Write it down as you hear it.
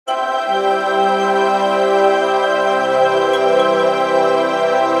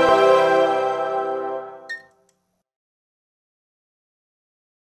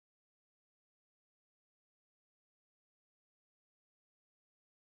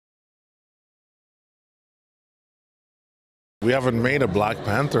We haven't made a Black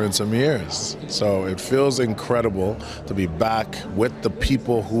Panther in some years, so it feels incredible to be back with the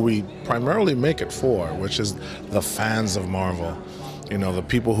people who we primarily make it for, which is the fans of Marvel. You know, the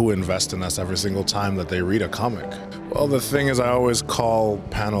people who invest in us every single time that they read a comic. Well, the thing is, I always call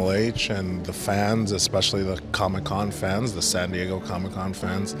Panel H and the fans, especially the Comic-Con fans, the San Diego Comic-Con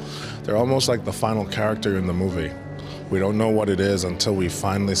fans, they're almost like the final character in the movie. We don't know what it is until we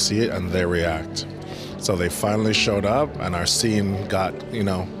finally see it and they react. So they finally showed up and our scene got,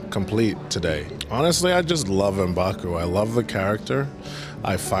 complete today. Honestly, I just love M'Baku. I love the character.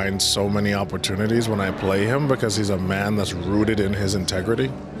 I find so many opportunities when I play him because he's a man that's rooted in his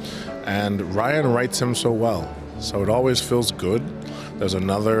integrity. And Ryan writes him so well. So it always feels good. There's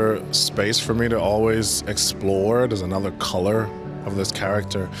another space for me to always explore. There's another color of this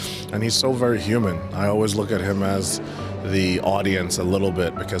character. And he's so very human. I always look at him as the audience a little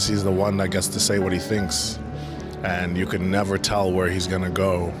bit because he's the one that gets to say what he thinks. And you can never tell where he's gonna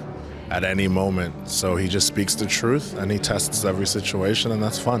go at any moment. So he just speaks the truth and he tests every situation, and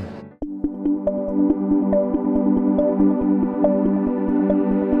that's fun.